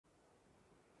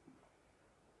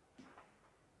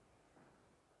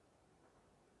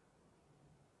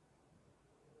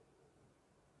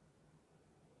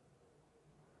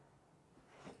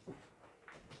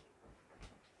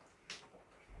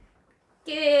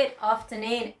Good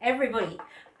afternoon, everybody.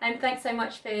 Thanks so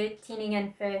much for tuning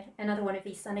in for another one of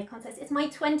these Sunday concerts. It's my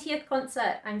 20th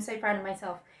concert. I'm so proud of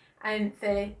myself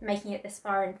for making it this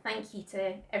far, and thank you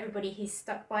to everybody who's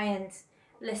stuck by and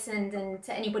listened, and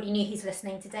to anybody new who's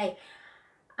listening today.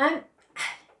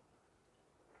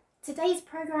 Today's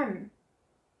programme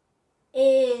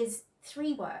is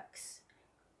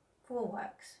four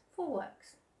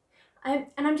works. And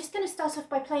I'm just going to start off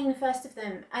by playing the first of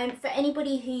them. For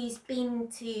anybody who's been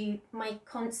to my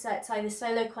concerts, either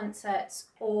solo concerts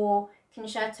or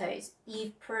concertos,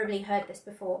 you've probably heard this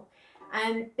before.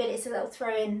 But it's a little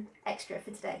throw-in extra for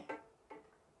today.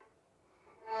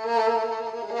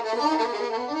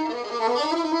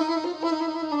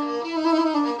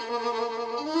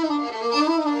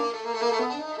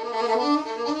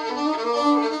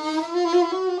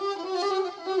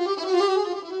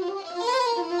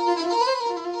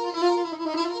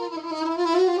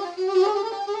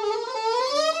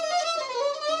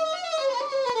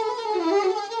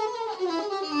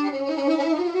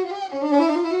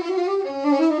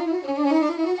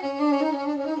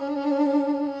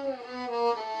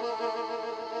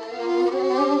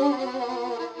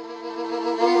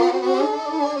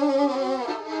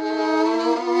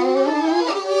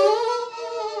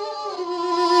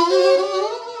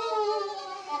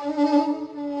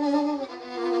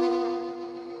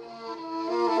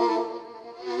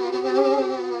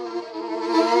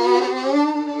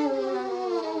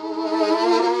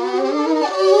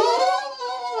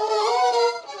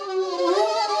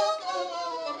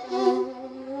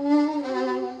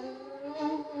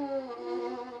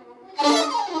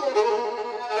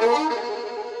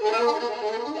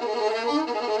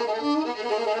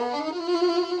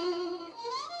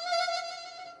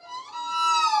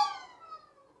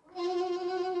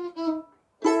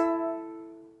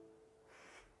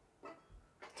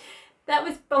 That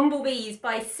was Bumblebees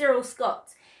by Cyril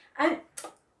Schott.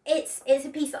 It's a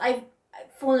piece that I've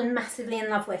fallen massively in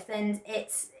love with, and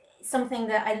it's something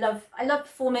that I love. I love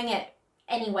performing it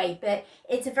anyway, but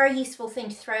it's a very useful thing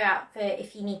to throw out for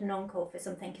if you need an encore for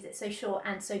something, because it's so short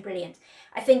and so brilliant.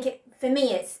 I think for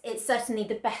me it's certainly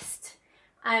the best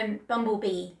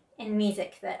Bumblebee in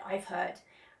music that I've heard.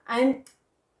 And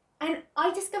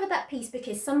I discovered that piece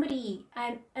because somebody,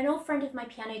 an old friend of my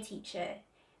piano teacher,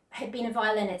 had been a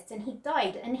violinist, and he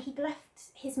died, and he'd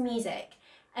left his music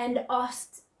and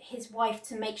asked his wife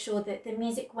to make sure that the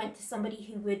music went to somebody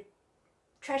who would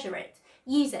treasure it,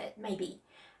 use it maybe.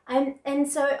 And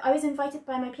so I was invited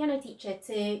by my piano teacher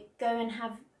to go and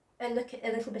have a look at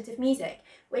a little bit of music,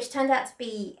 which turned out to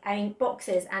be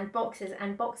boxes and boxes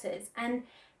and boxes, and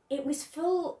it was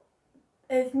full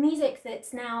of music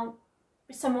that's now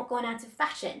somewhat gone out of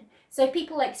fashion. So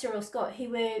people like Cyril Schott,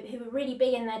 who were really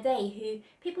big in their day, who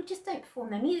people just don't perform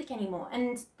their music anymore,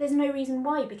 and there's no reason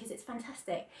why, because it's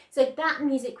fantastic. So that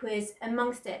music was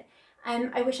amongst it.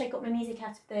 I wish I got my music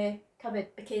out of the cupboard,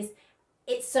 because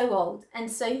it's so old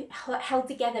and so held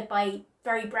together by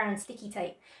very brown sticky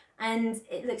tape, and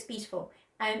it looks beautiful.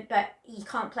 But you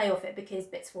can't play off it because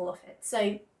bits fall off it.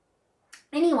 So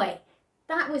anyway,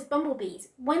 that was Bumblebees.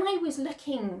 When I was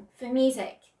looking for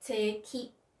music to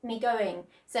keep me going,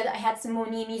 so that I had some more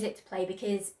new music to play,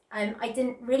 because I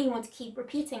didn't really want to keep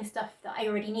repeating stuff that I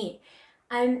already knew,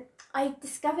 I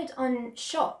discovered on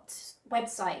Schott's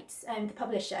website, the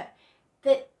publisher,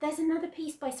 that there's another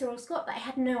piece by Cyril Schott that I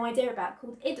had no idea about,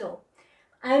 called Idyll.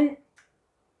 And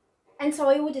so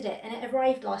I ordered it, and it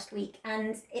arrived last week,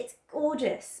 and it's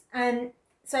gorgeous.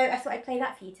 So I thought I'd play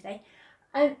that for you today.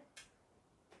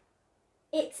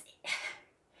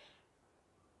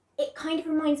 It kind of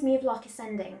reminds me of Lark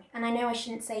Ascending, and I know I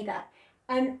shouldn't say that.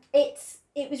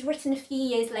 It was written a few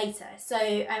years later, so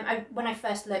when I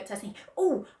first looked, I was thinking,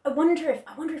 oh, I wonder if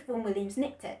Vaughan Williams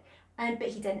nicked it, but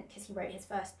he didn't, because he wrote his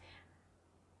first.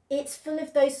 It's full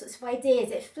of those sorts of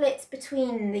ideas. It flits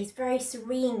between these very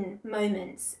serene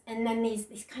moments, and then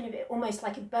these kind of almost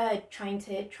like a bird trying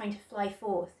to fly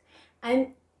forth.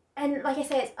 And like I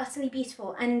say, it's utterly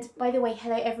beautiful. And by the way,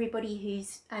 hello everybody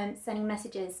who's sending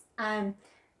messages.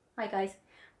 Hi guys.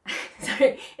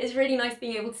 Sorry, it's really nice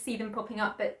being able to see them popping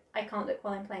up, but I can't look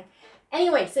while I'm playing.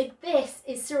 Anyway, so this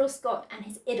is Cyril Schott and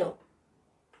his Idyll.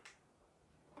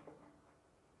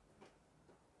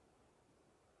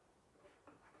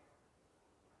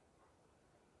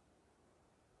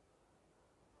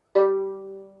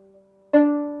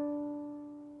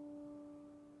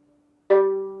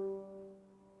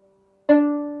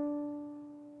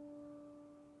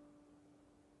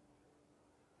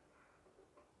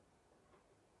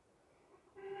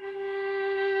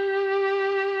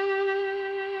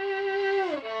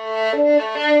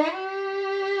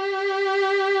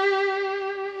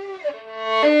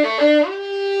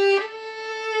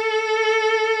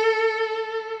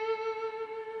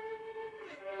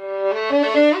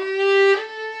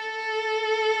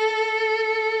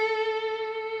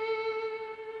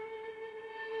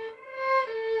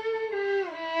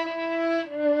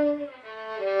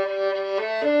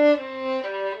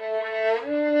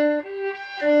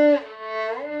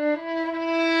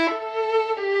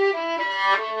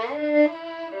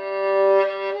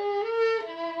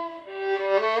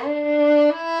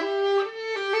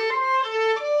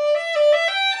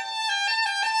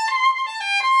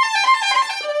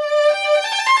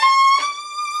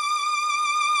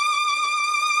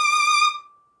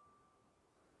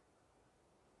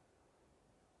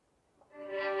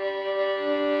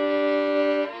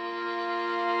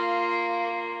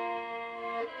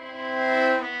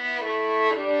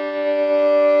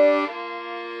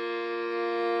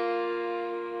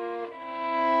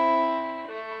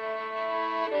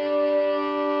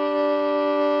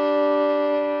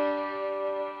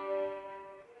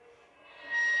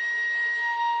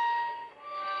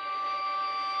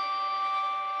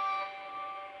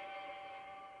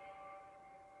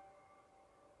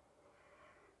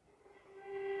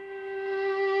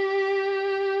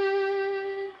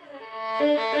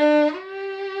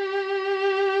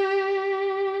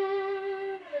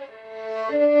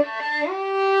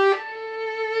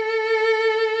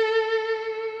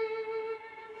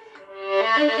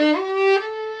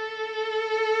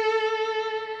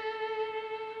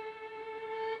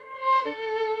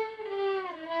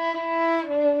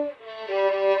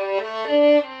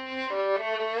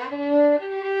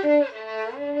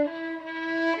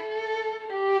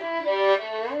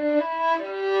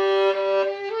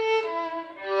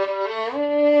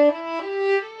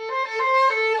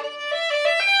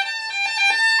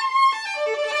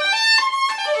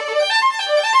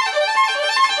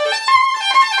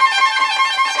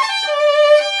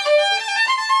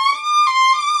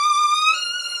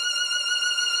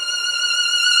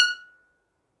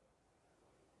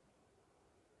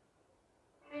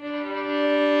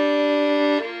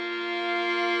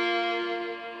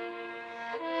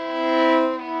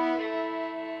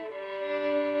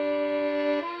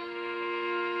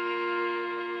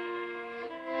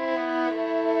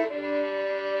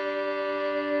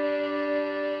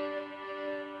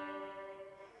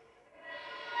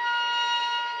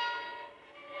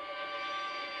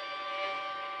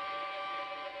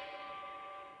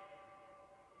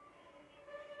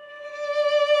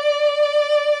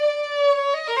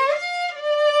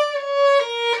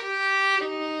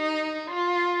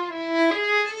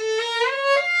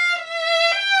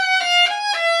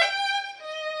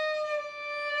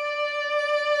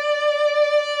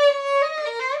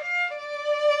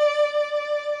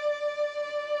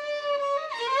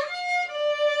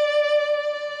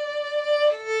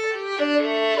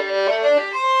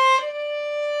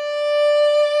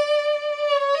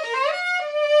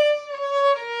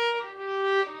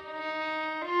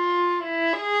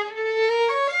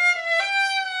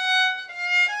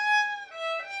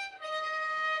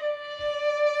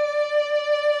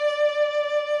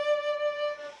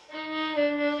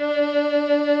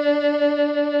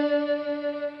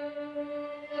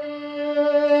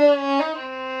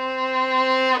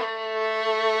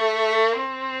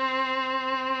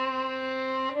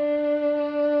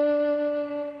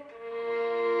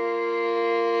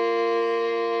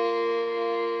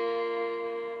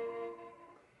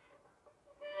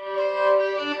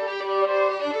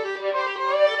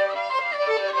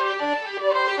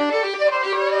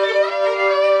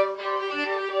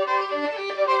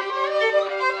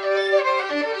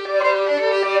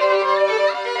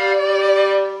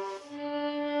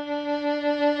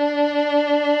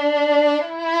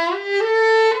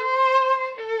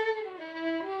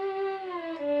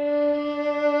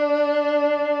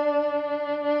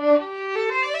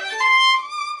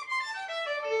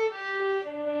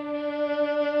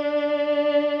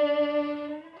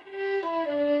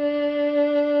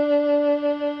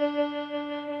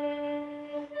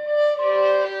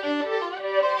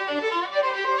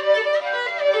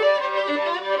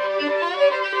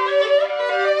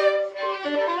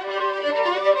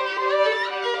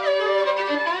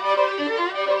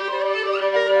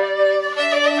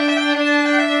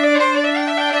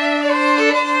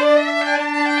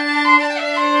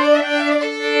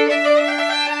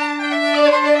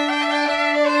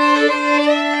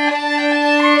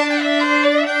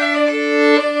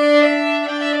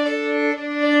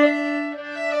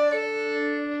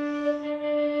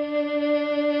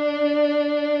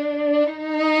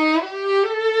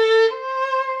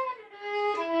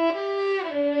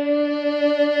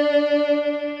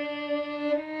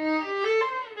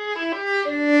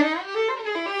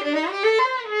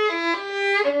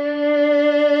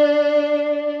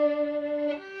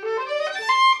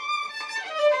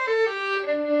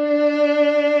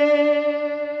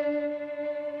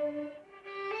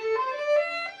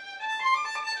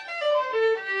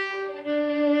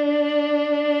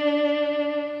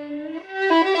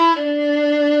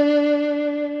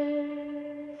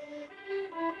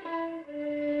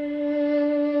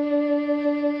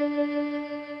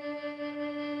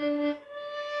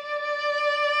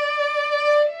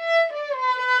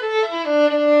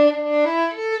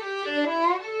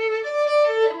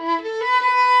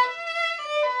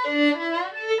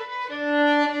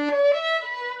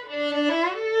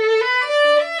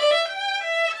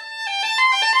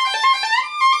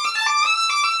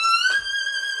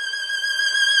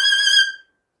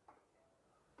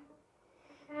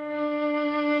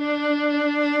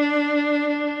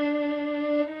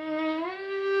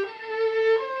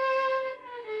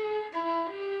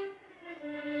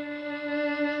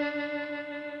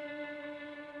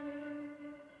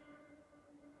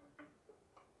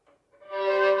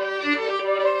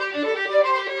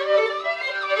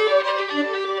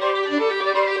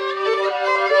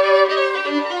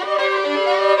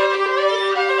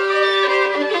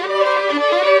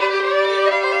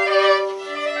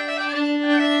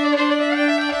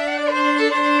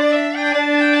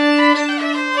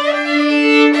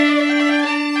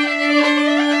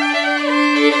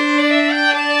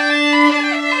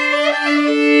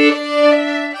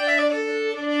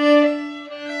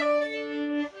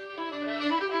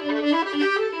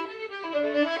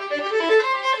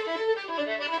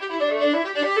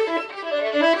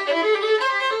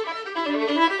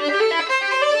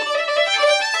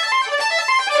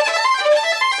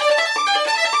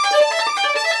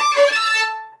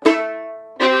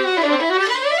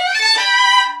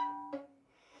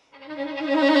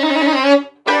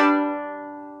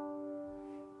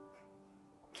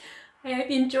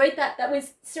 enjoyed that. That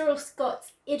was Cyril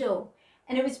Scott's Idyll,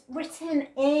 and it was written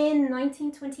in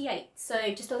 1928,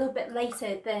 so just a little bit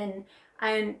later than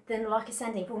Lark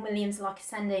Ascending, Vaughan Williams' Lark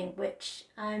Ascending, which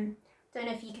don't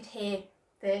know if you could hear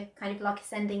the kind of Lark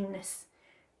Ascendingness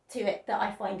to it that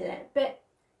I find in it. But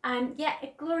yeah,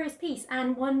 a glorious piece,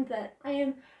 and one that I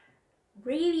am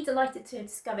really delighted to have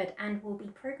discovered and will be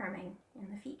programming in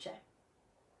the future.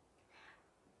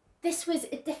 This was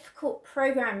a difficult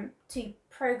program to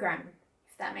program,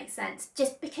 if that makes sense,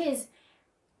 just because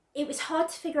it was hard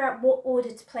to figure out what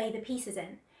order to play the pieces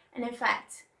in. And in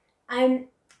fact,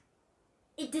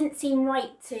 it didn't seem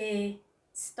right to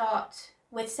start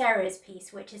with Sarah's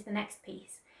piece, which is the next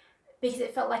piece, because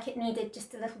it felt like it needed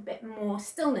just a little bit more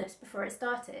stillness before it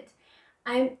started.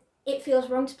 It feels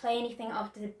wrong to play anything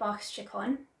after Bach's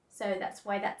Chaconne, so that's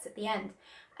why that's at the end.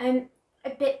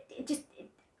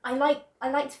 I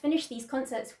like to finish these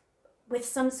concerts with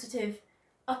some sort of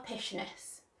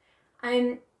uppishness,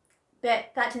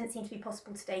 but that didn't seem to be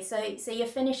possible today. So you're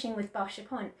finishing with Bach's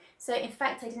Chaconne. So in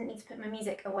fact, I didn't need to put my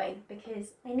music away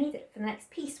because I need it for the next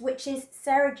piece, which is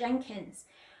Sarah Jenkins.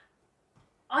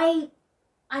 I'm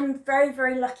very,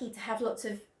 very lucky to have lots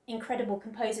of incredible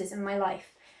composers in my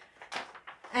life.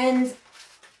 And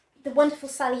the wonderful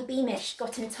Sally Beamish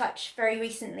got in touch very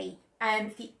recently,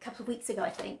 a couple of weeks ago, I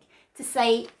think, to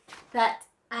say that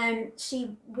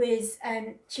she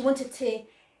wanted to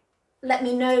let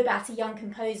me know about a young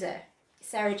composer,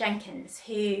 Sarah Jenkins,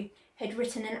 who had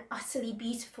written an utterly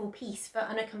beautiful piece for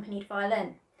unaccompanied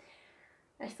violin.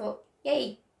 I thought,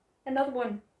 yay, another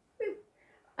one.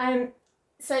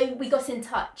 So we got in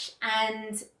touch,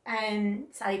 and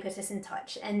Sally put us in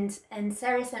touch, and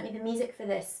Sarah sent me the music for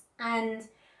this, and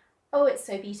oh, it's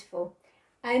so beautiful.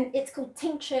 It's called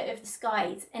Tincture of the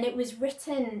Skies, and it was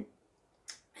written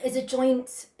as a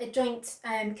joint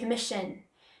commission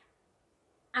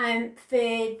for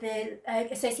the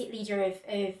associate leader of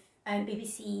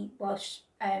BBC Welsh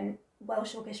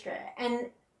Orchestra,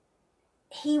 and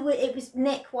it was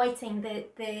Nick Whiting, the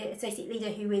associate leader,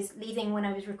 who was leading when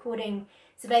I was recording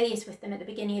Sibelius with them at the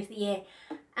beginning of the year,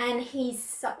 and he's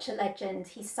such a legend.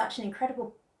 He's such an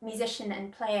incredible musician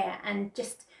and player, and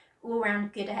just all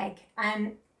round good egg.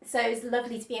 So it was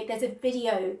lovely to be. There's a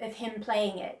video of him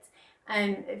playing it,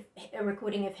 a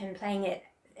recording of him playing it,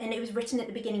 and it was written at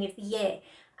the beginning of the year.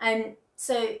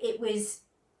 So it was,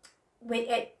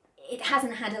 it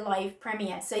hasn't had a live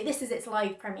premiere, so this is its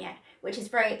live premiere, which is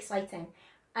very exciting.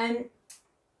 I'll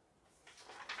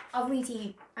read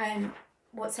you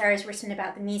what Sarah's written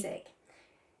about the music.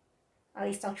 At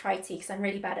least I'll try to, because I'm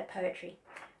really bad at poetry.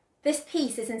 This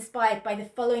piece is inspired by the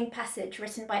following passage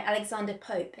written by Alexander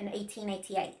Pope in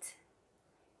 1888.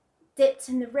 Dipped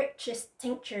in the richest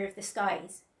tincture of the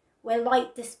skies, where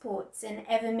light disports in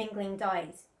ever-mingling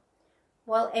dyes,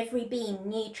 while every beam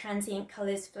new transient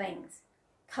colours flings,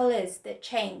 colours that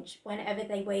change whenever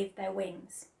they wave their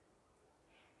wings.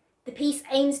 The piece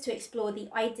aims to explore the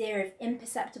idea of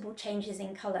imperceptible changes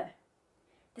in colour.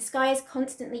 The sky is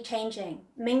constantly changing,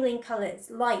 mingling colours,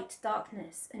 light,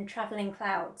 darkness, and travelling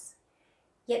clouds.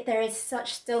 Yet there is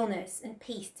such stillness and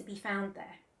peace to be found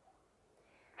there.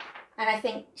 And I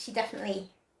think she definitely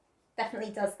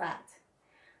does that.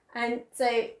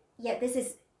 So yeah, this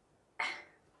is,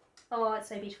 oh, it's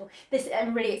so beautiful.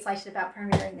 I'm really excited about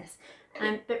premiering this,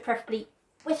 but preferably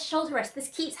with shoulder rest. This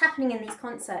keeps happening in these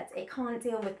concerts. It can't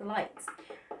deal with the lights.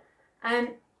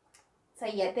 So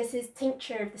yeah, this is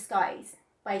Tincture of the Skies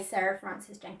by Sarah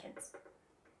Frances Jenkins.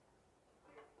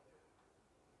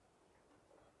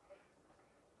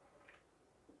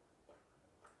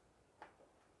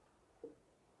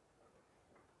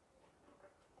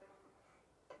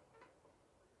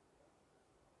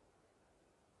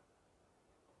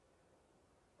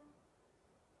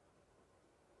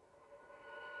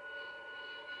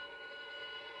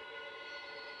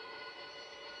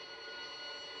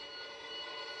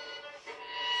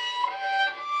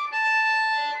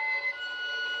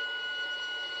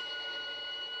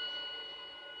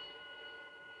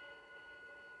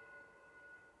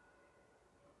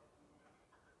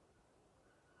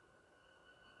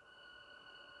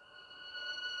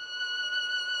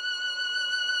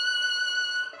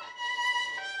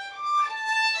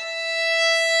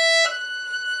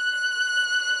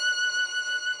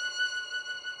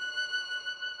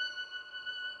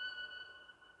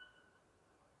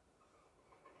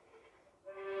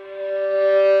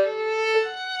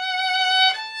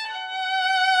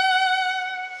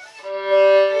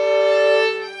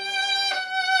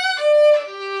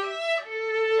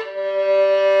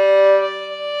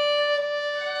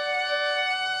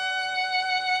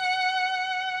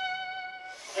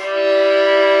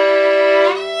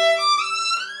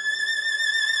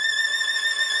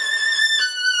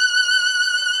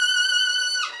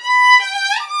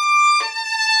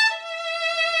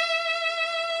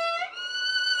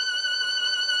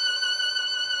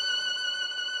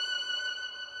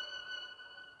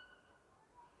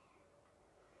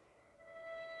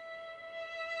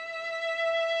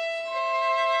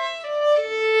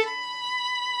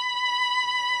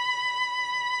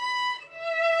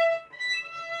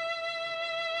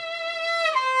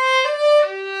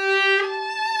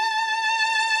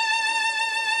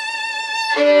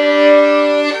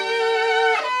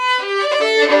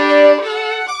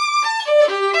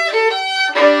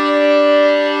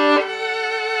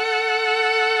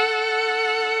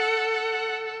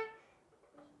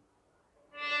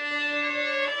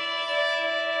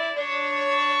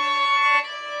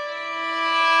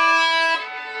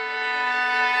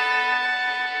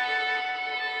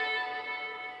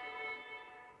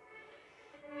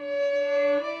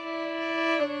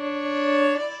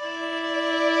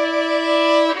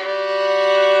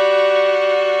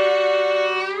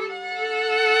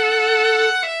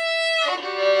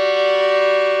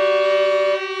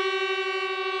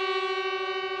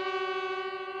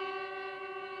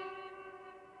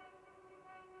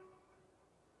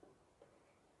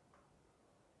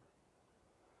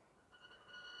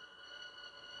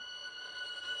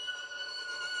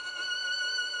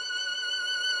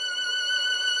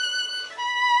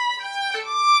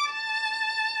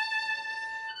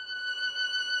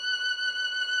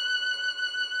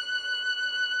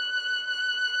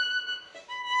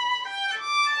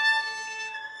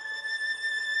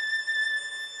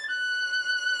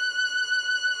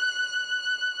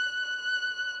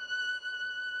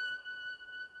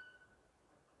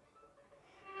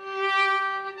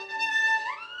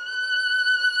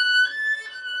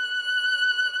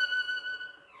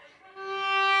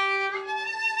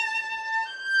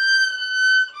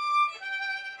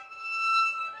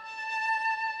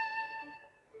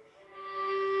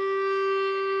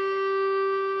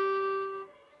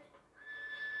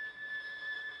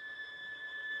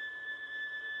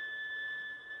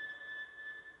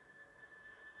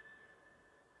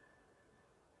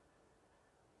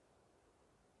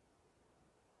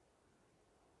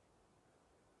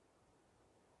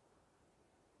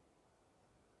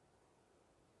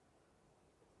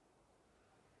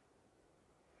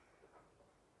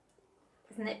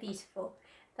 Isn't it beautiful?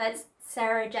 That's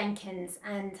Sarah Jenkins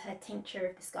and her Tincture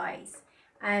of the Skies.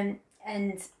 And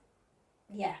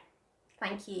yeah,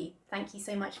 thank you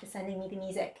so much for sending me the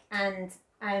music, and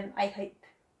I hope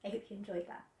you enjoyed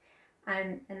that,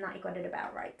 and that I got it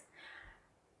about right.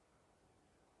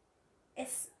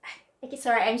 It's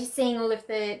sorry, I'm just seeing all of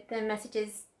the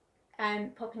messages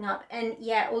popping up, and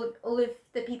yeah, all of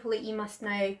the people that you must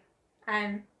know,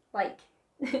 like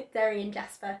Derry and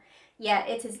Jasper. Yeah,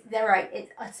 it is. They're right.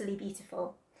 It's utterly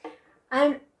beautiful.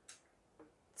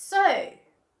 So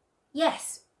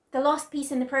yes, the last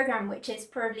piece in the program, which is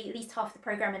probably at least half the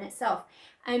program in itself,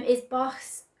 is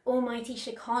Bach's Almighty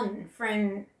Chaconne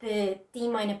from the D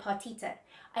minor Partita.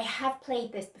 I have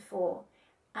played this before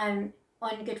on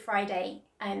Good Friday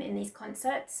in these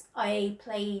concerts. I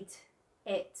played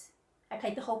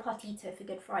the whole Partita for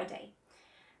Good Friday,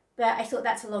 but I thought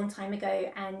that's a long time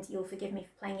ago, and you'll forgive me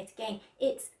for playing it again.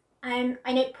 It's I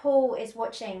know Paul is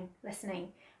watching,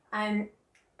 listening. I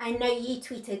know you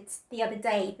tweeted the other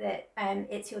day that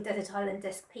it's your Desert Island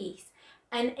Disc piece,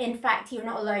 and in fact you're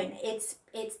not alone. It's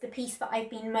the piece that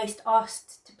I've been most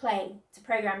asked to play, to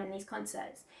program in these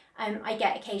concerts. I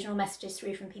get occasional messages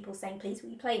through from people saying, please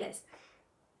will you play this?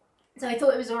 So I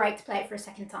thought it was alright to play it for a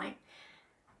second time.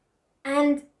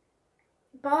 And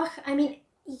Bach, I mean,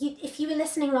 if you were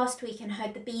listening last week and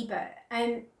heard the Bieber,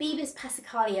 Bieber's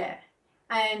Passacaglia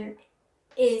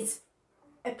is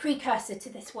a precursor to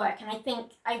this work, and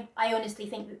I honestly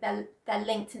think that they're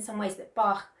linked in some ways, that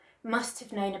Bach must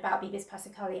have known about Bieber's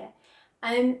Passacaglia.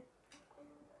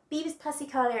 Bieber's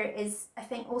Passacaglia is, I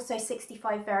think, also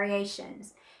 65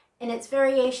 variations, and it's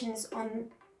variations on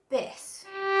this.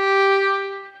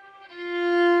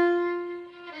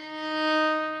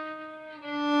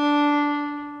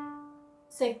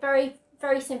 So very,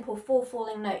 very simple 4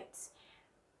 falling notes.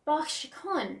 Bach's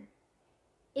Chaconne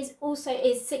is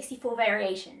 64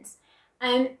 variations,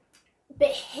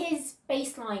 but his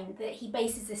bass line that he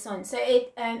bases this on, so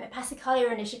a Passacaglia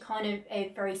and a Chaconne are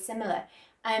very similar,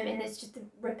 and it's just a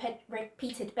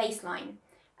repeated bass line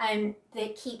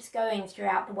that keeps going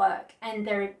throughout the work, and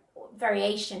there are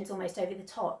variations almost over the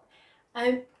top.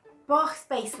 Bach's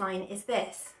bass line is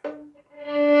this.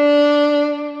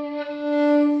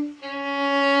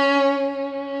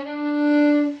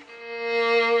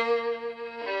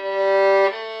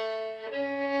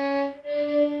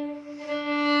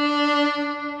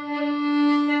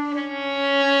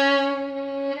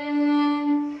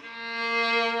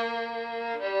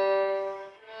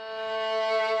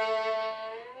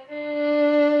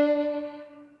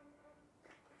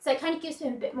 So it kind of gives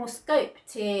him a bit more scope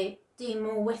to do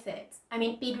more with it. I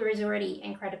mean, Bieber is already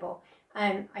incredible.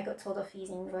 I got told off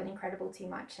using the word incredible too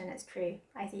much, and it's true.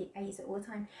 I use it all the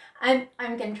time.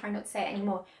 I'm going to try not to say it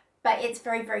anymore, but it's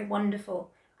very, very wonderful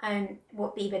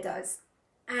what Bieber does.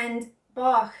 And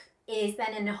Bach is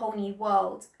then in a whole new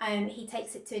world, and he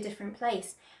takes it to a different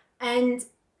place. And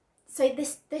so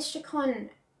this Chaconne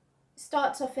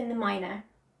starts off in the minor,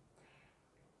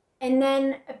 and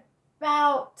then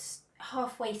about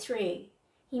halfway through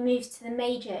he moves to the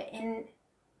major in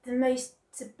the most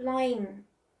sublime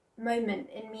moment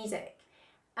in music,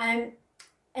 and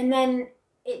then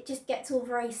it just gets all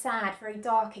very sad, very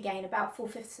dark again about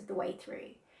 4/5 of the way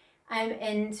through,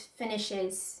 and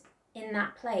finishes in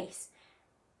that place.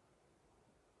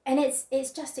 And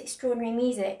it's just extraordinary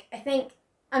music. I think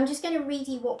I'm just going to read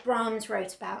you what Brahms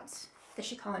wrote about the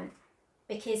Chaconne,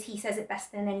 because he says it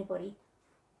best than anybody.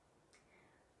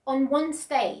 On one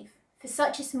stave, for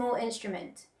such a small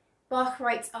instrument, Bach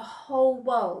writes a whole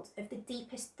world of the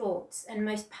deepest thoughts and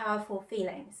most powerful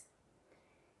feelings.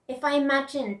 If I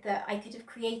imagined that I could have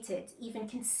created, even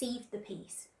conceived the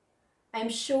piece, I am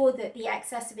sure that the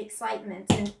excess of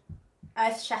excitement and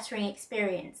earth-shattering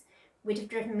experience would have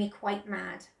driven me quite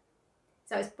mad.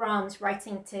 So it's Brahms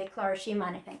writing to Clara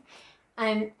Schumann, I think.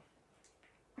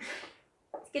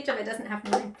 It's a good job it doesn't have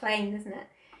mine playing, isn't it?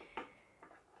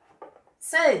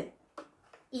 So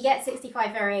you get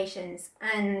 65 variations,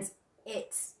 and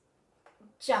it's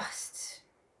just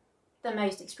the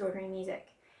most extraordinary music.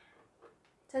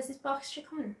 So this is Bach's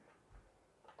Chaconne.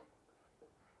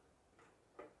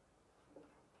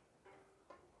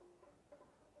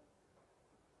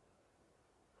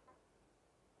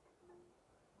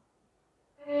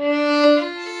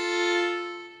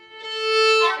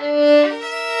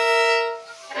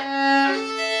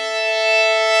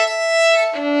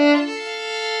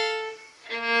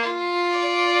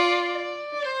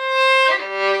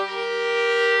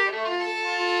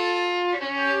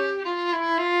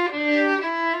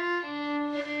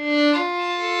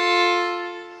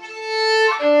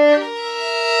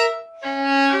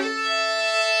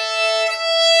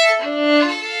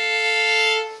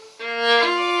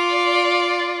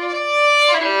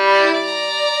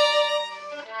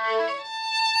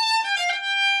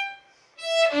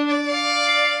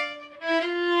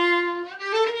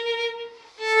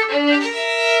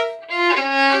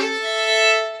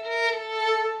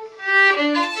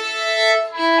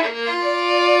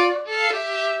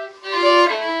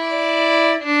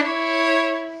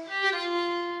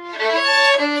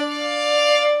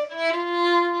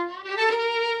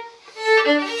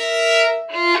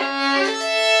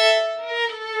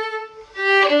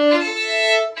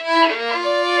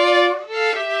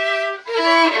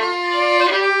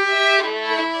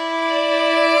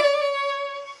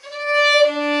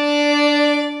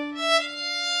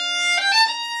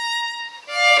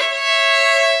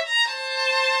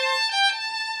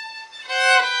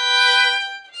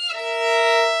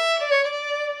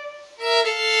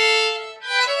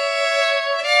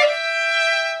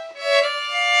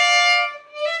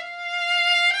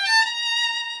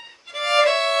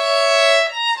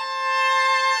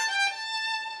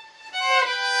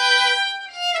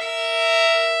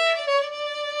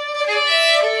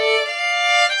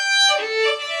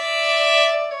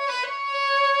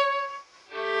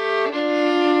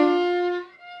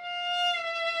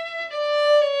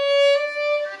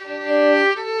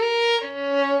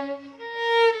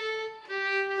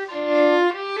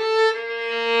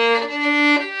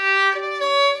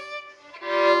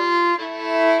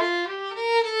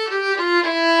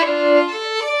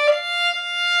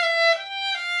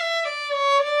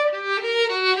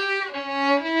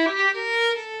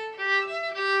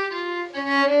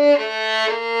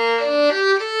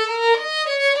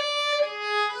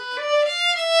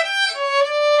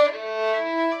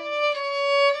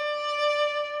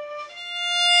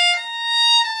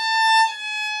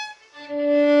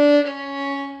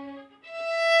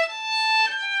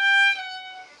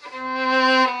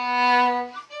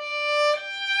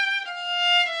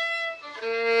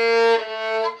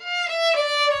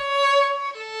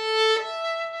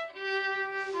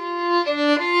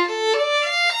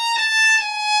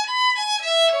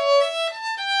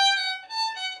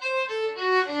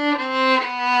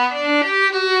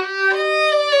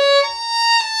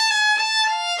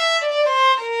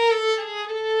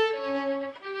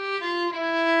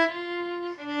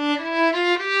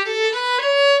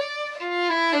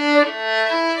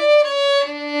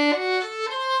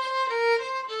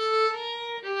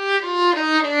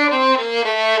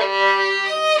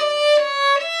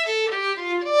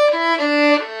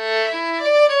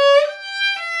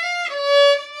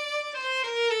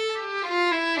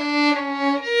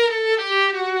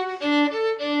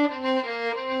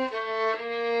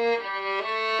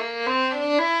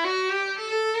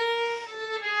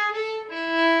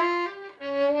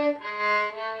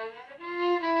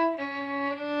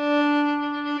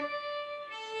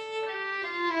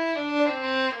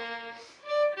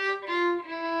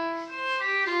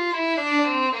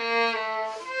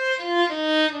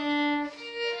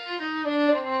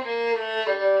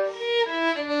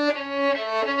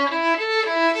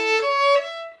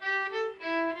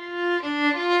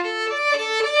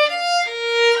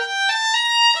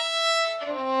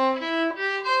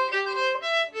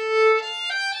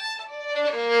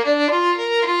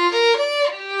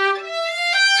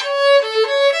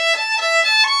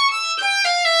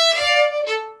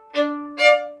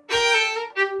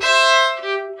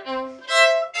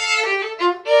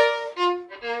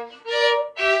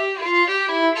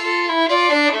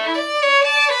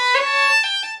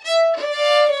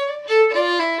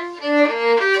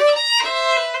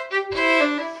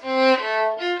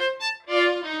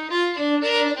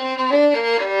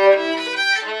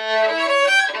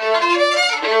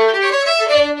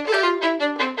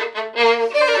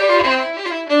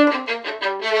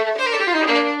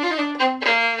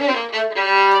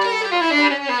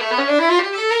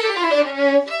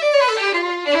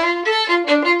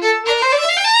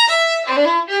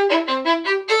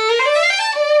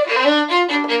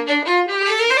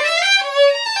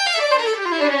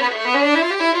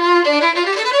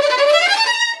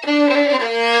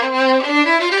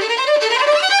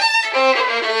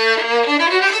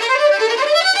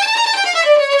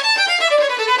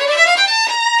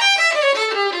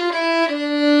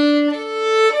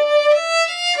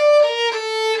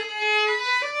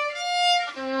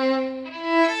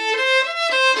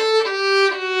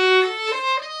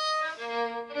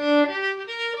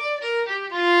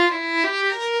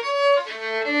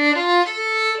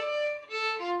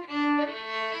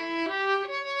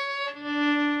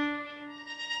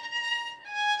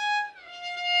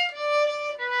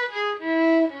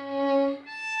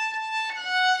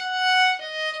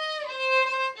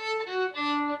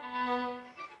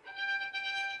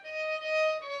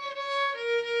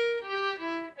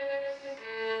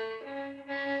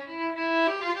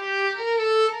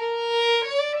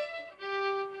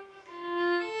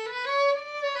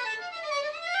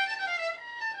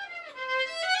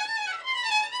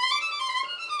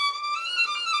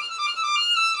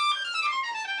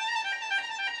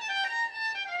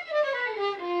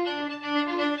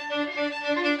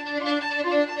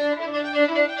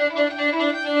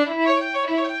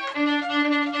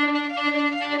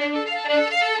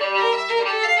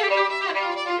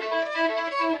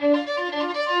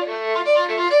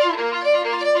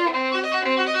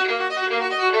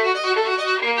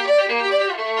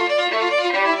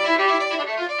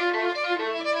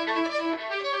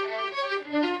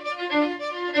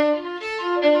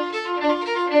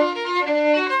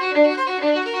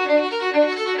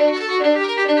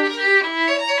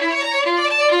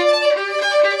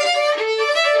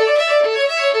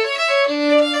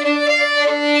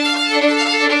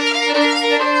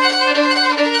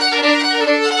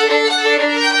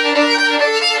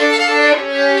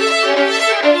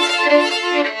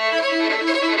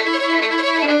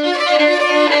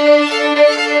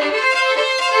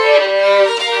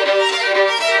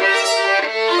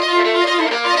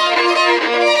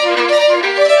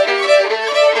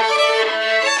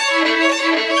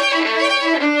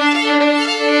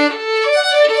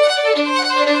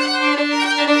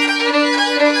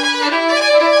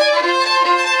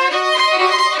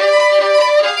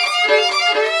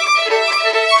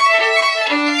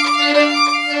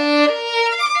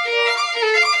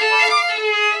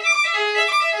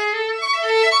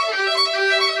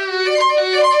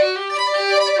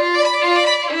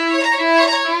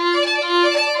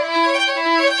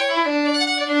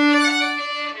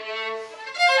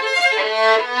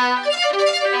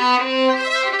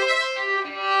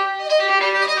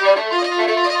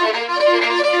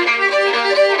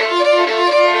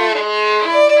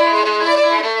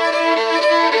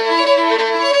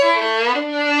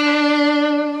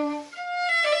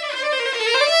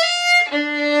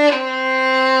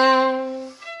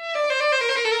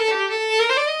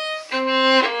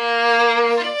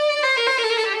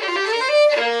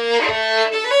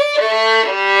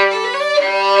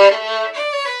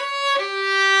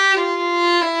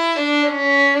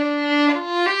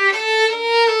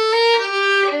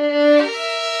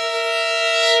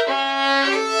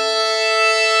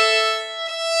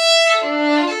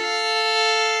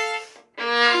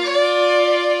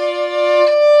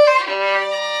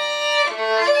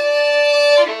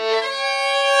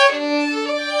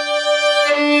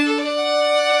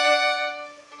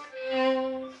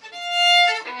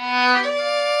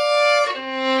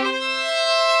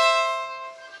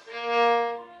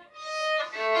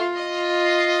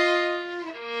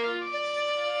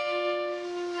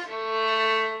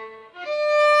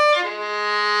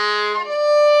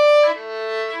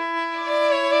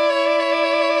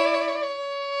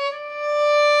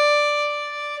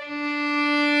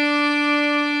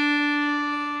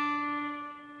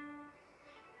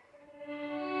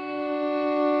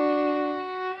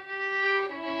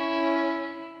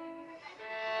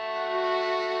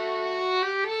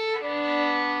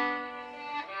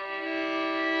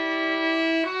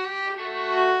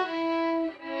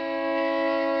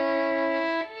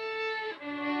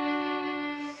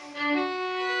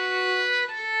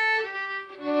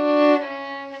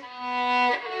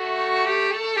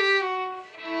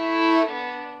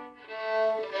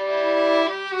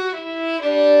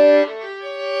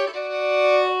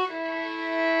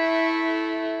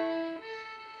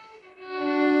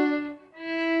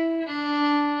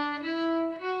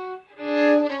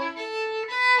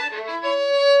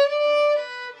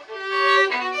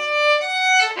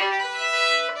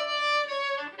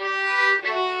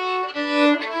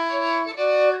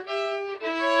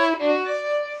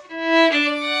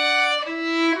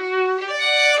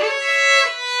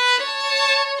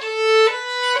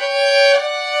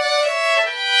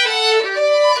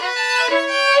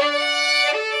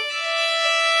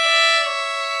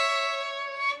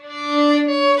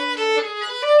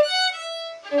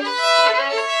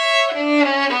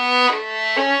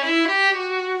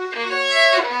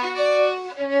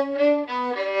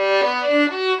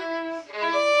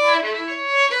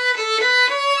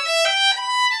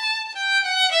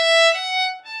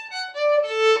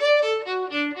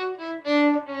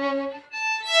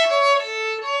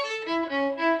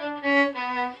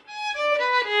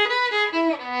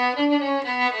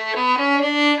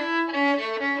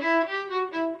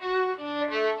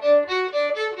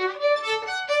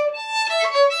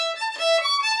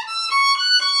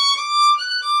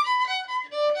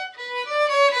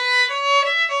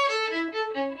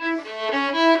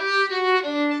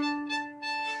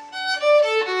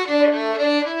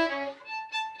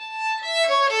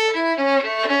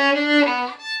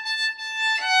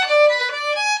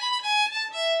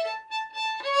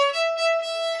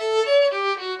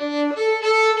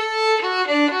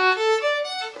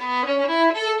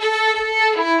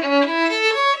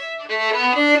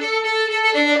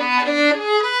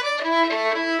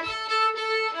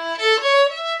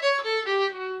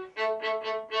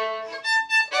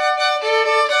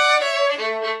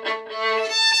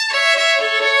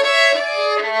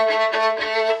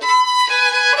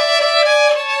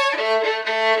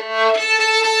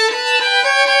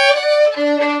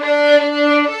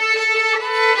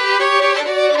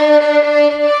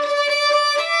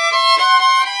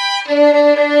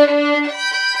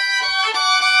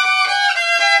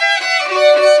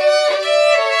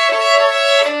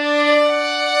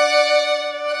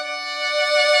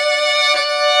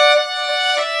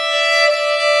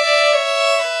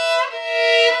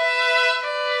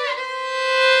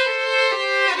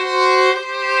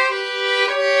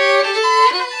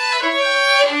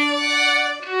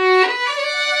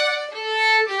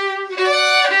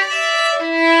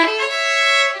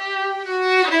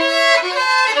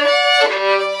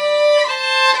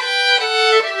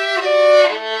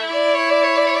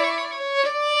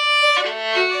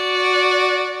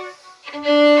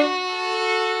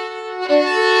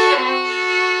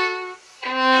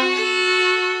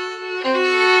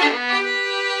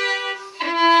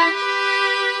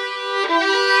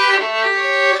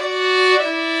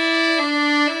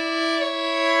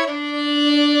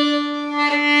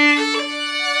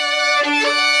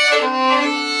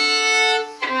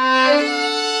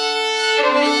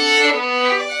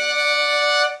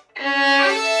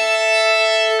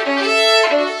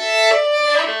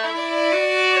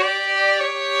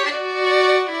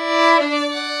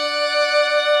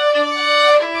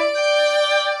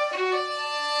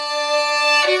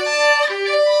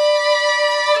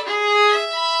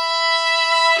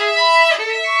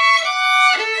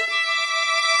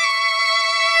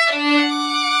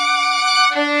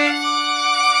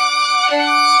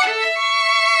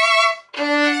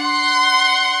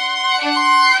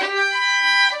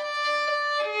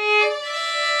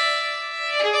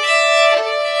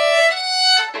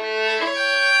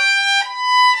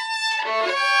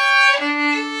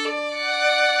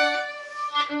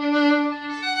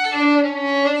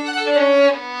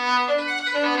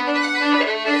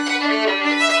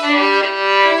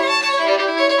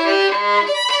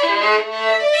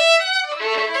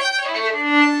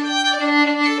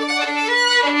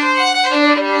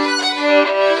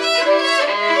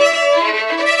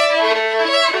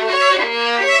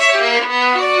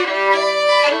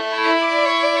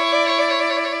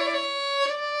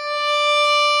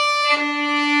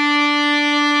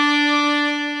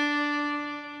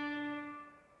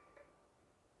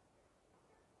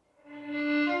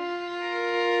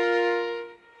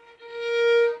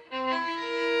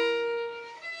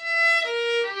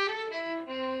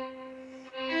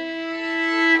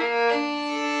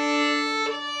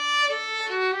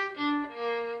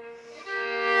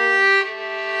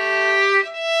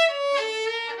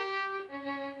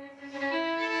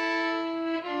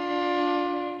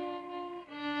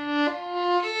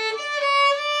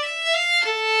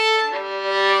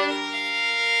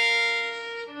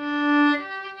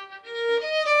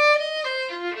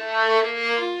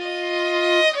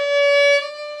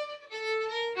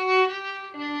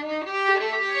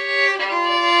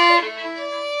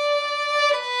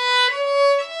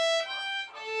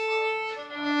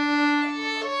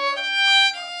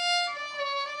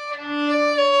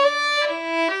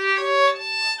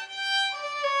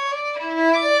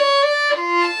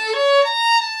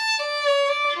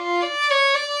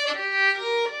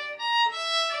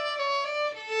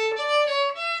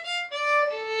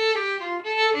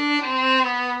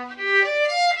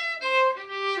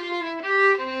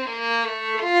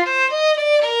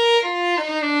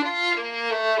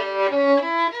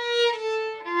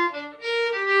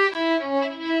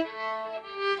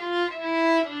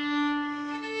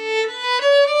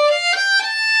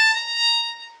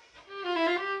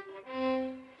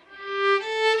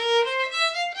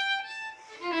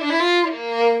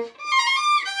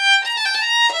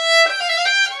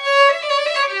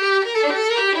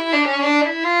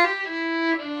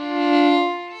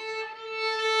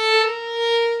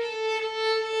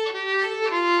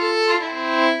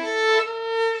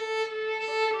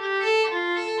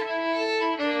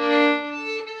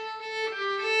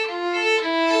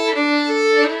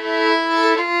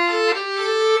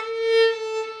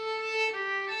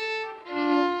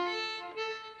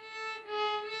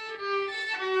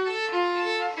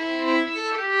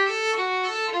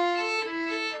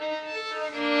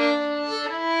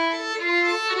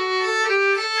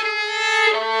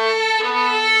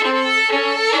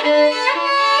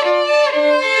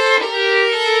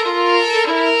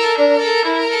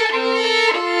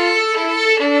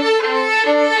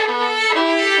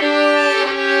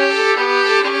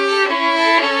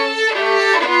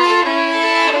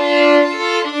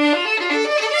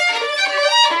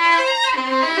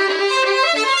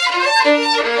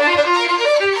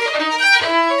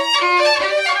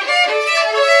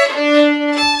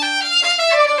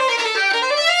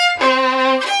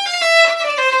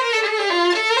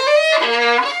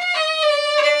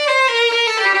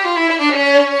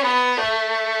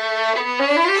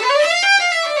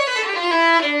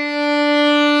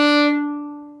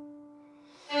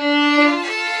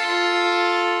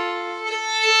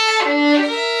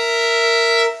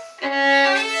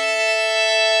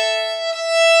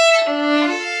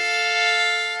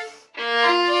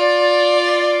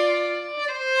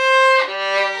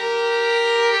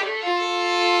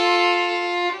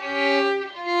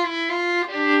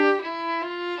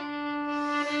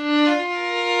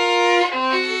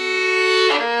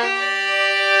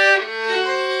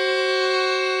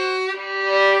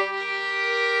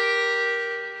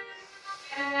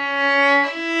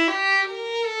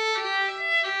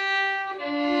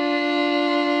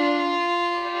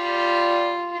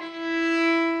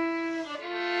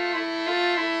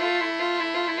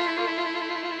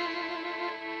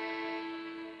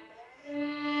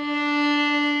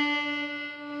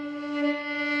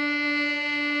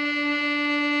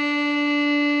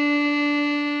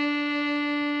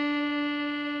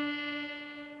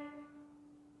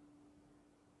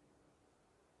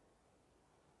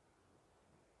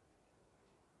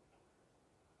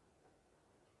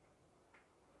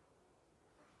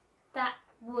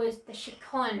 was the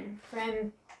Chaconne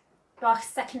from Bach's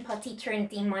second Partita in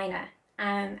D minor,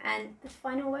 and the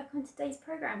final work on today's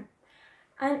programme.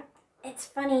 And it's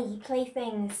funny, you play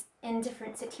things in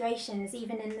different situations,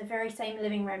 even in the very same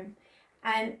living room,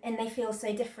 and they feel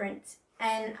so different.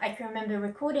 And I can remember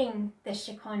recording the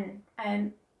Chaconne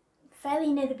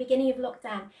fairly near the beginning of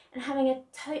lockdown and having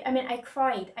I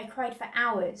cried for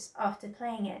hours after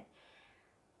playing it.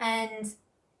 And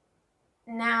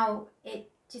now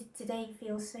it just today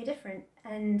feels so different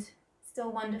and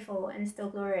still wonderful and still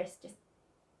glorious. Just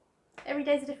every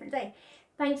day's a different day.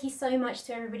 Thank you so much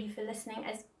to everybody for listening.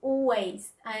 As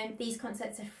always, these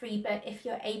concerts are free, but if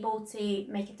you're able to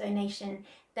make a donation,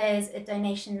 there's a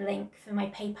donation link for my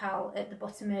PayPal at the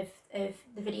bottom of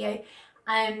the video.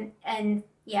 And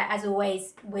yeah, as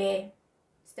always, we're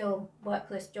still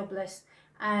workless, jobless.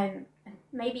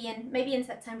 Maybe in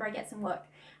September I get some work.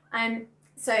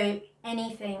 So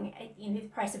anything, the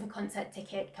price of a concert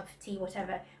ticket, cup of tea,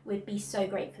 whatever, would be so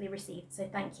gratefully received. So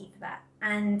thank you for that.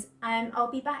 And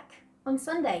I'll be back on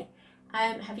Sunday.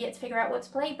 Have yet to figure out what to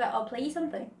play, but I'll play you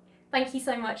something. Thank you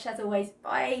so much, as always.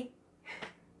 Bye.